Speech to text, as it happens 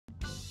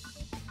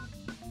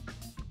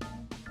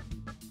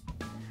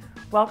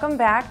Welcome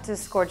back to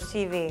Scorch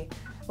TV.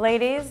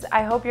 Ladies,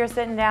 I hope you're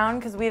sitting down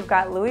because we've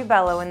got Louie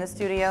Bello in the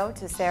studio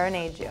to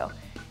serenade you.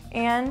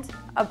 And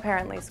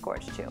apparently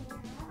Scorch too.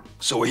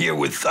 So we're here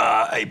with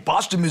a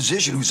Boston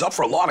musician who's up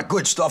for a lot of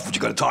good stuff, which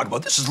you're going to talk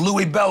about. This is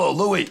Louie Bello.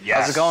 Louie. Yes.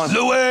 How's it going?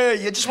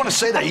 Louie. You just want to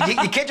say that.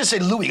 You can't just say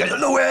Louie. You got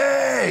to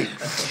Louie.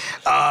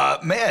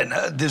 Man,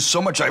 there's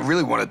so much I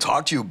really want to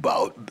talk to you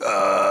about.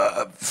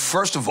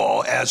 First of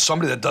all, as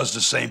somebody that does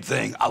the same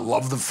thing, I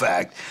love the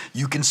fact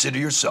you consider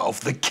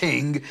yourself the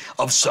king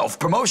of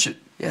self-promotion.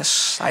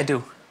 Yes, I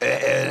do.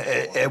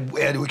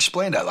 And to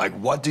explain that, like,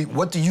 what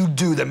do you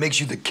do that makes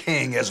you the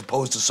king as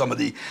opposed to some of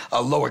the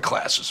lower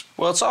classes?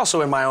 Well, it's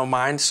also in my own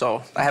mind,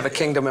 so I have a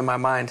kingdom in my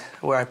mind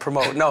where I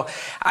promote.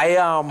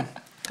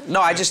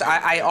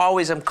 I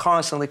always am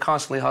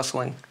constantly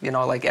hustling, you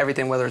know, like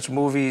everything, whether it's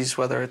movies,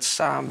 whether it's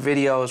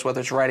videos,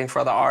 whether it's writing for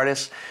other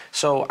artists.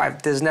 So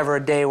there's never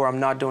a day where I'm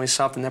not doing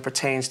something that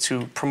pertains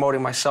to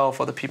promoting myself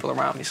or the people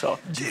around me, so.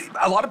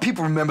 A lot of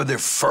people remember their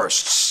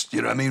firsts,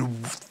 you know what I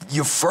mean?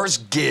 Your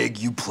first gig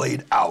you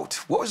played out.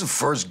 What was the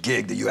first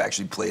gig that you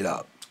actually played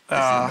out?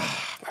 My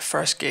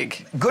first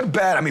gig. Good,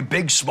 bad, I mean,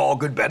 big, small,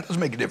 good, bad, it doesn't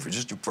make a difference,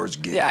 just your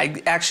first gig. Yeah,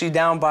 actually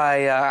down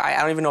by, I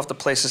don't even know if the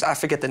place is, I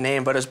forget the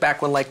name, but it was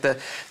back when like the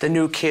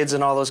new kids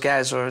and all those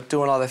guys were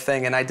doing all their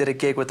thing, and I did a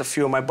gig with a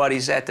few of my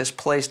buddies at this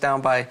place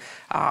down by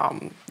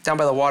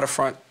the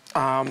waterfront.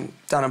 Down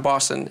in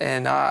Boston,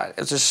 and it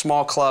was a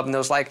small club, and there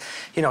was like,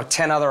 you know,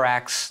 10 other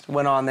acts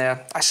went on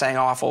there. I sang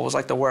awful. It was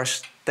like the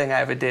worst thing I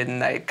ever did,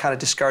 and it kind of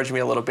discouraged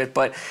me a little bit.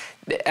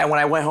 And when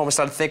I went home and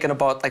started thinking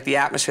about like the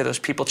atmosphere, there was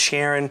people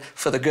cheering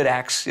for the good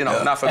acts, you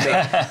know, not for me.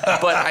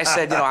 But I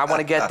said, you know, I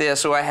want to get there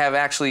so I have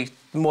actually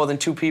more than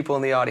 2 people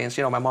in the audience,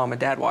 you know, my mom and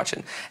dad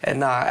watching,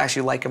 and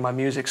actually liking my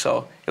music.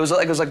 So it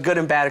was a good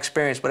and bad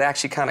experience, but it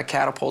actually kind of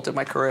catapulted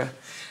my career.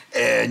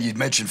 And you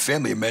mentioned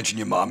family, you mentioned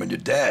your mom and your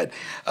dad.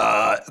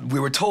 We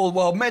were told,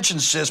 well, mention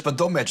sis, but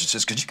don't mention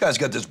sis, because you guys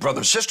got this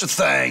brother-sister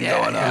thing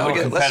going on.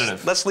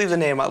 Competitive. Let's leave the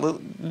name out.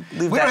 Leave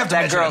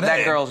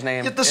that girl's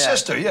name. The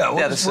sister, yeah.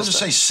 We'll just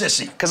say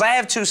Sissy. Because I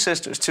have 2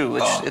 sisters, too.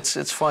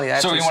 It's funny.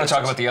 So you want to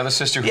talk about the other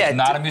sister who's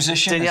not a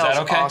musician? Danielle's is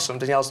that okay? Awesome.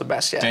 Danielle's the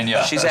best, yeah.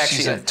 Danielle. She's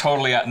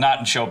totally not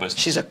in show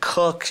business. She's a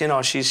cook, you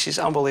know, she's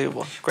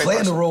unbelievable. Great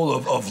Playing person. the role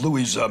of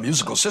Louie's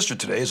musical sister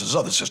today is his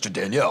other sister,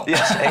 Danielle.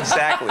 Yes,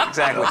 exactly.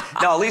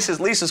 No,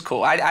 Lisa's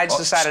cool. I just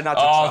decided not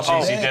to. Oh,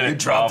 jeez, he did it. You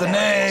dropped the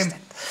name.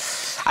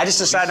 I just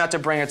decided not to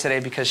bring her today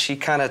because she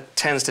kind of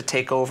tends to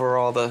take over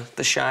all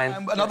the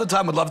shine. Another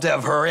time, I'd love to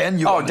have her and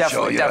you on the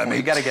show. Oh, definitely.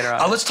 You got to get her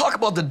on. Let's talk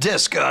about the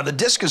disc. The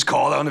disc is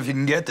called, I don't know if you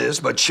can get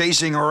this, but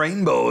Chasing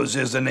Rainbows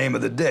is the name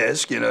of the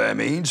disc, you know what I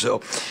mean?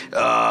 So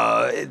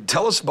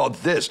tell us about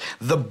this.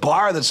 The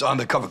bar that's on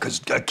the cover, because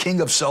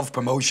king of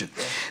self-promotion.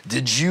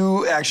 Did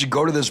you actually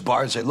go to this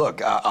bar and say, look,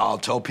 I'll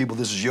tell people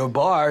this is your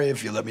bar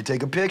if you let me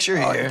take a picture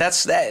here?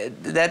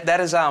 That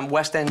is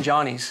West End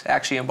Johnny's,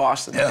 actually, in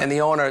Boston. Yeah. And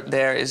the owner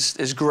there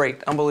is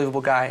great, unbelievable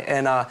guy.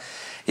 And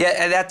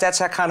that's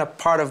that kind of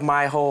part of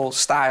my whole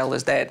style,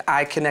 is that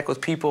I connect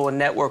with people and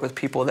network with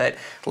people that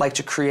like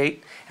to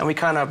create, and we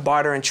kind of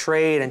barter and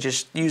trade and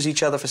just use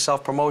each other for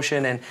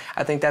self-promotion. And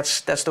I think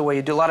that's the way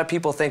you do. A lot of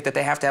people think that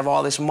they have to have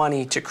all this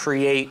money to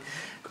create,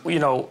 you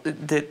know,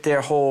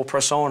 their whole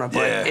persona,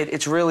 but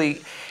it's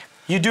really,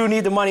 you do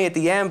need the money at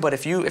the end, but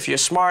if you're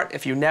smart,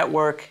 if you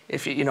network,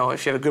 if you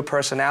have a good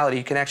personality,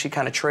 you can actually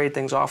kind of trade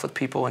things off with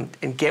people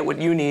and get what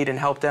you need and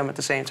help them at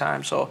the same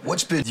time. So,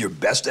 what's been your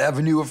best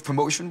avenue of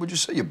promotion, would you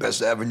say? Your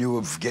best avenue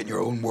of getting your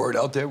own word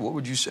out there? What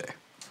would you say?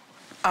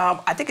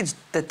 I think it's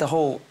that the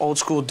whole old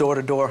school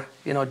door-to-door,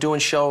 you know, doing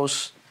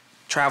shows,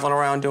 traveling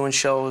around doing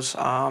shows,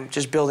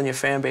 just building your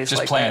fan base.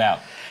 Just playing out.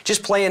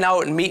 Just playing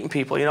out and meeting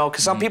people, you know,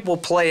 because some people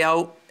play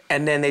out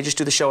and then they just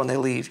do the show and they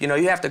leave. You know,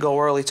 you have to go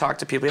early, talk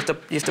to people. You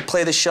have to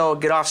play the show,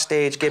 get off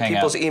stage, get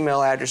people's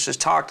email addresses,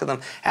 talk to them,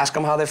 ask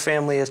them how their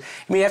family is. I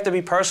mean, you have to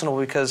be personal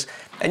because,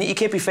 and you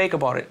can't be fake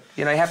about it.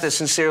 You know, you have to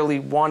sincerely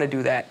want to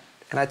do that,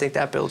 and I think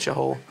that builds your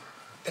whole.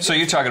 So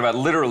you're talking about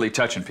literally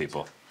touching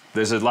people.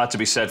 There's a lot to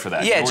be said for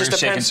that. Yeah, or you're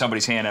shaking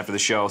somebody's hand after the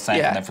show,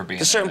 thanking them for being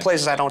there. There's certain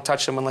places I don't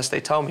touch them unless they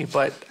tell me,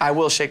 but I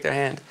will shake their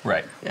hand.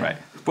 Right, right.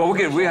 Well,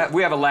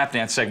 we have a lap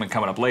dance segment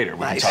coming up later.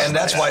 Nice. And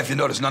that's why, if you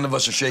notice, none of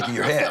us are shaking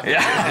your hand.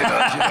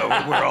 Yeah. You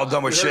know, we're all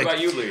done with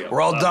shaking. We're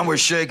all done with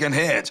shaking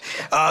hands.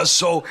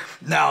 So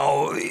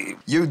now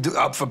you're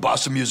up for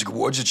Boston Music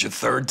Awards. It's your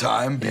 3rd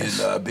time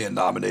being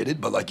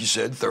nominated, but like you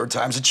said, 3rd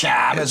time's a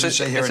charm, as we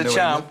say here in New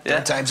England.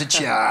 3rd time's a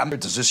charm.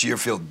 Does this year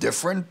feel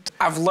different?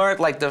 I've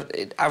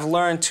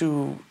learned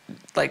to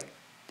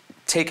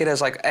take it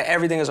as like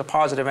everything is a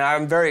positive, and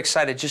I'm very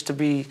excited just to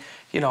be,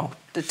 you know,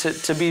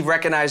 to be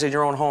recognized in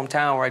your own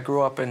hometown where I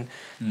grew up, and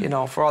you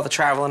know, for all the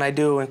traveling I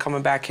do and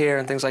coming back here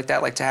and things like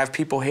that, like to have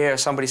people here,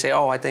 somebody say,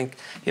 oh, I think,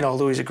 you know,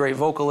 Louie's a great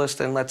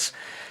vocalist, and let's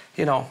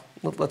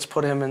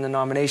put him in the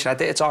nomination. I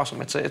think it's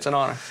awesome. It's an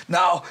honor.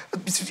 Now,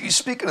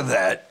 speaking of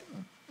that,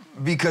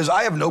 because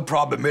I have no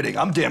problem admitting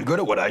I'm damn good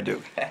at what I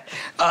do.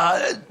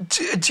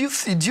 Do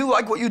you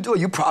like what you do? Are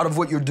you proud of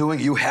what you're doing?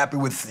 Are you happy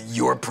with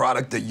your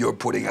product that you're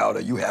putting out?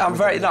 Are you happy?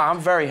 I'm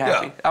very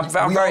happy. Yeah.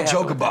 I'm we very all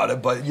joke happy about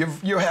it, but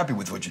you're happy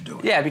with what you're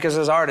doing. Yeah, because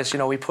as artists,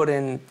 we put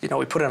in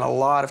a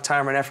lot of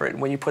time and effort.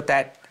 And when you put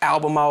that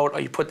album out or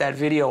you put that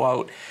video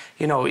out,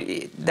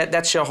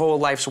 that's your whole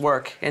life's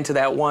work into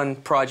that one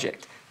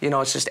project.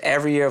 It's just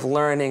every year of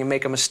learning and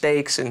making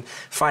mistakes and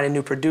finding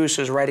new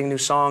producers, writing new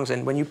songs.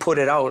 And when you put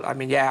it out, I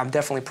mean, yeah, I'm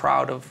definitely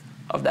proud of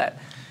that.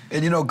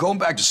 And going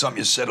back to something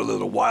you said a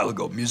little while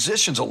ago,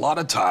 musicians, a lot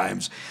of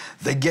times,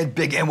 they get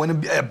big. And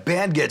when a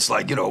band gets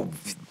like,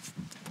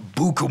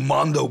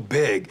 buku-mondo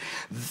big,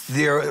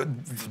 they're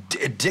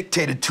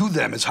dictated to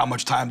them is how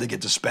much time they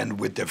get to spend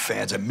with their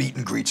fans at meet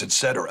and greets,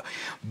 etc.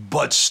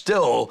 But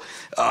still,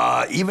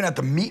 even at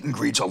the meet and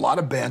greets, a lot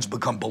of bands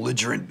become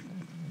belligerent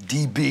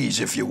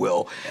DBs, if you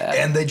will,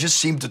 and they just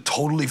seem to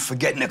totally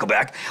forget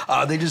Nickelback.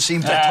 They just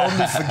seem to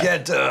totally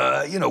forget,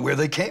 where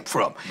they came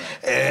from.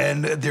 Right.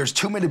 And there's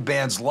too many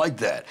bands like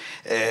that,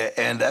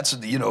 and that's,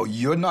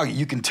 you're not.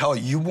 You can tell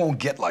you won't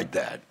get like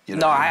that.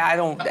 No, I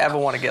don't ever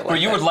want to get like that.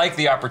 Well, you would like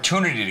the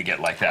opportunity to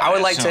get like that. I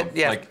would like to,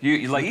 yeah. Like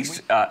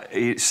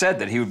he said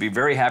that he would be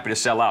very happy to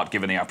sell out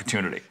given the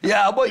opportunity.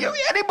 Yeah, well,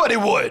 anybody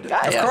would.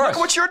 Yeah, of course. Look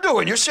what you're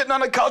doing. You're sitting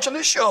on the couch on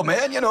this show,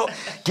 man. Giving up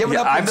your $1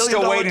 million I'm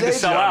still waiting to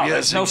sell out.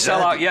 Yes, There's no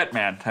sellout yet,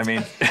 man. I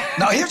mean.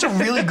 Now, here's a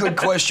really good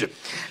question,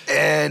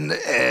 and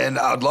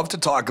I'd love to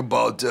talk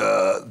about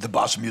the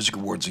Boston Music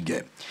Awards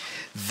again.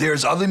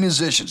 There's other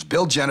musicians,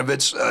 Bill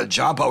Genovitz,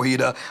 John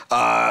Pauhida,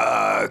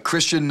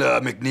 Christian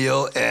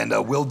McNeil, and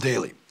Will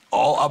Daly,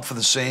 all up for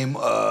the same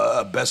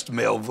Best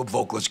Male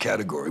Vocalist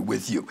category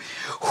with you.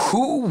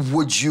 Who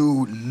would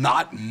you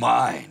not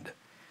mind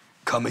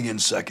coming in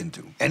second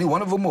to? Any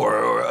one of them,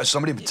 or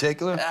somebody in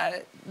particular?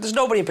 There's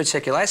nobody in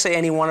particular. I say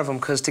any one of them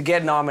because to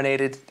get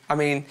nominated, I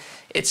mean,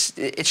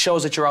 it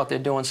shows that you're out there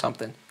doing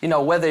something.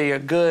 Whether you're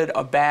good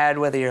or bad,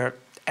 whether you're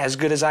as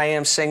good as I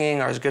am singing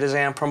or as good as I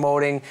am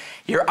promoting,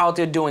 you're out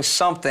there doing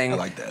something. I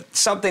like that.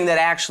 Something that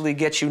actually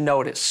gets you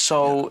noticed.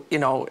 So,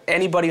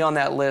 anybody on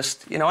that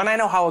list, and I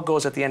know how it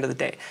goes at the end of the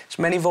day. As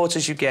many votes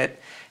as you get,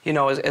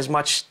 as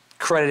much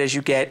credit as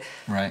you get.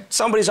 Right.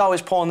 Somebody's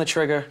always pulling the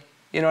trigger,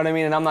 you know what I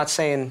mean? And I'm not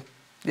saying,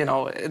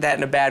 that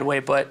in a bad way,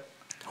 but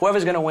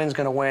whoever's going to win is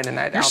going to win.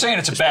 And you're saying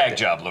it's a bag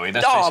job, Louie.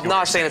 That's no, I'm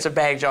not saying it's a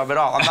bag job at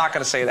all. I'm not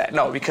going to say that.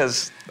 No,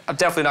 because I'm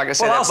definitely not going to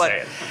say that. I'll say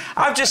it.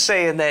 I'm just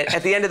saying that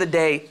at the end of the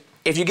day,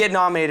 if you get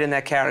nominated in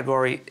that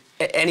category,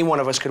 any one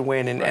of us could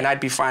win, and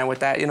I'd be fine with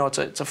that.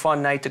 It's a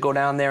fun night to go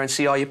down there and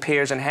see all your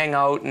peers and hang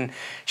out and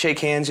shake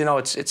hands.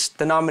 It's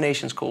the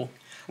nomination's cool.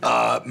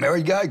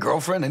 Married guy,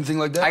 girlfriend, anything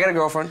like that? I got a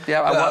girlfriend.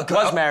 Yeah, I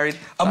was married.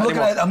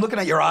 I'm looking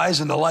at your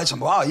eyes and the lights.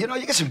 Wow, you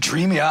got some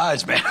dreamy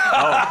eyes, man.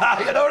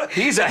 Oh.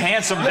 He's a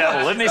handsome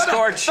devil, isn't he,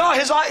 Scorch? No,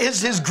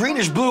 his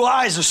greenish blue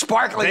eyes are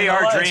sparkling. They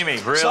are dreamy,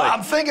 really. So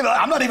I'm thinking,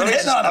 I'm not even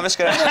hitting on him. I'm just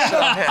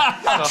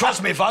gonna.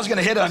 Trust me, if I was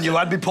gonna hit on you,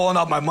 I'd be pulling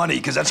out my money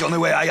because that's the only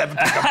way I ever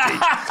pick up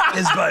Pete.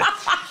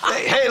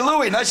 Hey,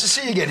 Louie, nice to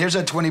see you again. Here's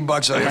that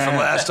 $20 from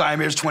last time.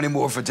 Here's 20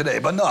 more for today.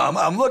 But no,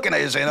 I'm looking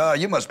at you saying, oh,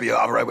 you must be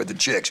all right with the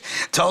chicks.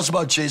 Tell us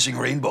about Chasing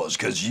Rainbows,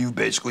 because you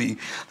basically,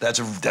 that's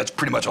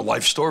pretty much a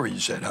life story, you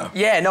said, huh?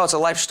 Yeah, no, it's a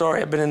life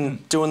story. I've been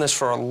doing this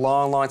for a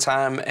long, long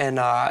time, and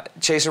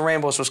Chasing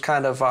Rainbows was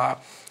kind of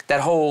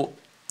that whole,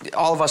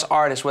 all of us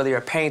artists, whether you're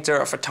a painter,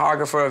 a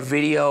photographer, a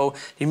video,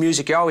 your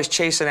music, you're always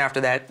chasing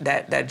after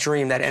that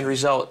dream, that end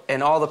result,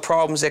 and all the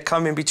problems that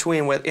come in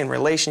between in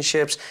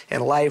relationships,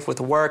 in life, with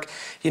work.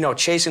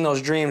 Chasing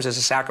those dreams is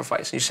a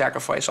sacrifice. You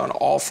sacrifice on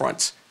all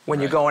fronts when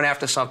you're going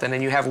after something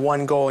and you have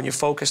one goal and you're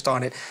focused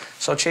on it.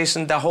 So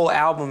Chasing, the whole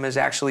album is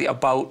actually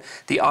about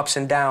the ups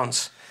and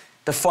downs,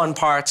 the fun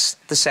parts,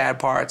 the sad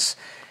parts.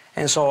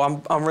 And so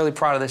I'm really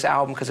proud of this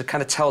album because it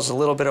kind of tells a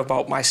little bit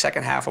about my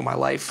second half of my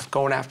life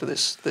going after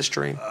this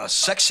dream.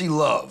 Sexy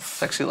Love.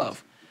 Sexy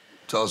Love.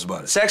 Tell us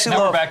about it. Sexy now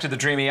Love. We're back to the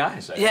dreamy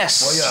eyes.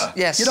 Yes. Well, yeah.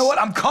 Yes. You know what?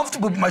 I'm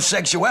comfortable with my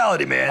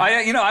sexuality, man.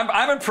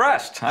 I'm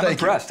impressed. I'm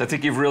impressed. I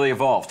think you've really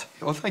evolved.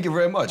 Well, thank you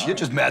very much. You're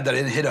just mad that I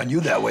didn't hit on you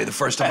that way the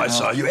first time I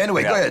saw you.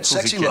 Anyway, go ahead.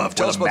 Sexy Love.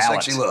 Tell us about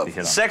Sexy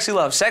Love. Sexy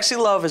Love. Sexy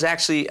Love is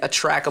actually a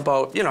track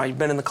about, you've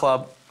been in the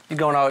club, you're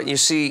going out and you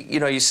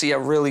see a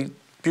really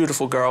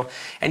beautiful girl,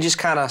 and just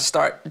kind of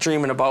start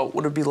dreaming about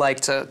what it'd be like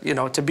to,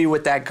 to be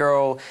with that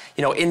girl,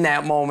 in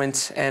that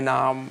moment, and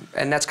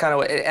that's kind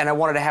of, and I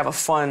wanted to have a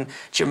fun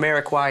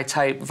Jamiroquai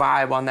type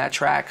vibe on that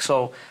track.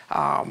 So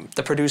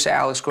the producer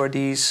Alex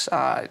Gordiz,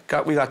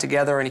 we got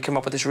together and he came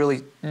up with this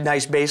really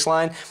nice bass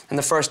line, and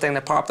the first thing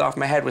that popped off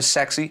my head was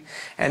sexy,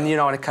 and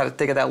and I kind of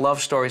think of that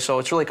love story. So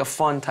it's really like a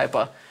fun type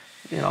of.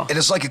 And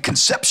it's like a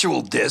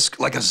conceptual disc,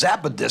 like a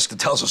Zappa disc that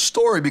tells a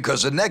story,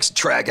 because the next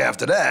track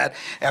after that,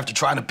 after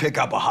trying to pick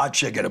up a hot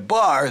chick at a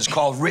bar, is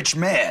called Rich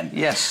Man.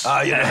 Yes.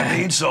 You know what I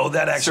mean? So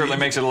that actually certainly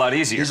makes it a lot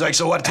easier. He's like,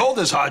 so I told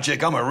this hot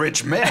chick I'm a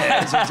rich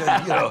man.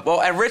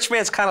 Well, and Rich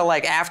Man's kind of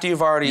like after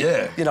you've already,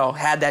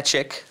 had that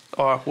chick,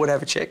 or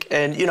whatever chick.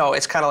 And, you know,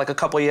 it's kind of like a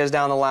couple years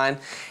down the line.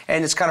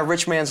 And it's kind of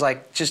Rich Man's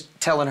like just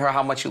telling her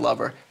how much you love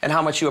her and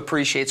how much you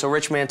appreciate. So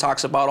Rich Man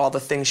talks about all the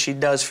things she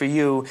does for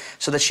you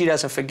so that she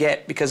doesn't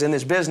forget. Because in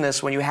this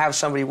business, when you have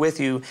somebody with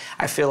you,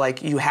 I feel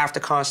like you have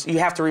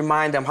to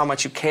remind them how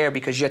much you care,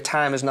 because your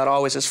time is not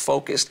always as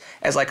focused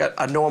as like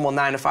a normal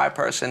 9-to-5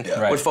 person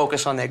would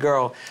focus on their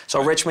girl.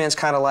 So Rich Man's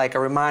kind of like a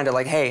reminder,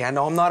 like, hey, I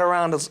know I'm not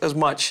around as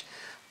much,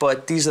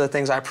 but these are the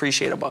things I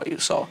appreciate about you.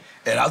 So.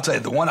 And I'll tell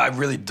you, the one I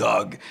really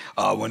dug,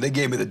 when they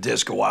gave me the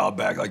disc a while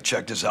back, like,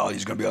 check this out,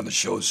 he's going to be on the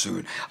show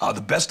soon. The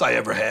Best I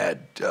Ever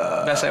Had.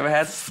 Best I Ever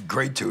Had?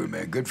 Great tune,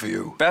 man. Good for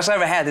you. Best I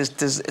Ever Had,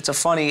 it's a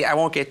funny, I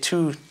won't get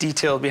too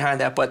detailed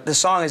behind that, but the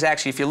song is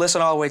actually, if you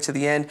listen all the way to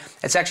the end,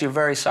 it's actually a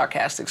very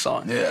sarcastic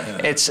song. Yeah.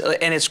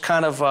 It's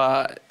kind of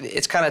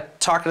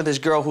talking to this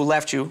girl who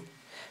left you,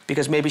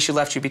 because maybe she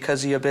left you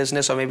because of your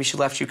business, or maybe she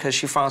left you because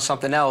she found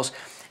something else,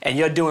 and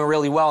you're doing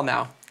really well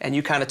now, and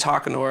you kind of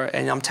talking to her,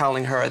 and I'm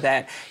telling her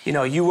that, you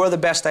know, you were the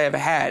best I ever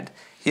had,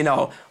 you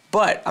know,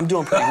 but I'm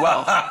doing pretty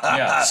well.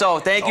 So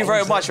thank you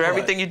very much for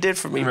everything you did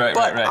for me. Right,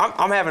 but right.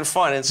 I'm having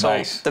fun, and so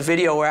Nice. the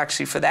video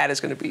actually for that is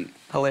going to be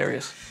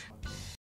hilarious.